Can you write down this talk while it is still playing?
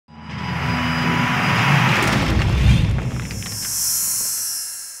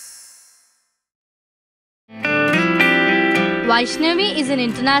Vyshnavi is an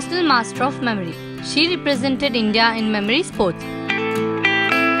international master of memory. She represented India in memory sports.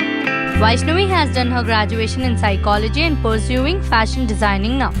 Vyshnavi has done her graduation in psychology and pursuing fashion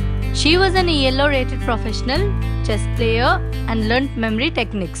designing now. She was an ELO rated professional chess player and learnt memory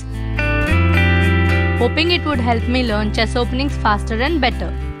techniques, hoping it would help me learn chess openings faster and better.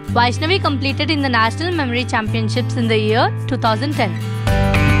 Vyshnavi competed in the National Memory Championships in the year 2010.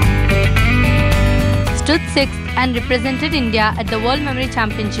 Stood 6th and represented India at the World Memory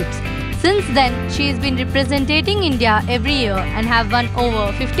Championships. Since then, she has been representing India every year and have won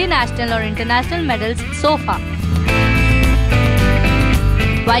over 50 national or international medals so far.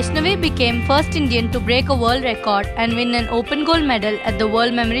 Vyshnavi became first Indian to break a world record and win an open gold medal at the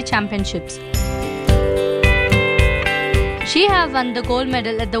World Memory Championships. She have won the gold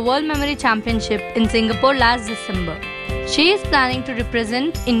medal at the World Memory Championship in Singapore last December. She is planning to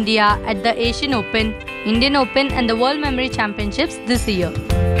represent India at the Asian Open, Indian Open and the World Memory Championships this year.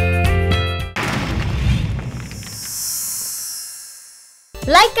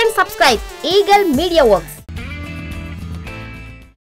 Like and subscribe Eagle Media Works.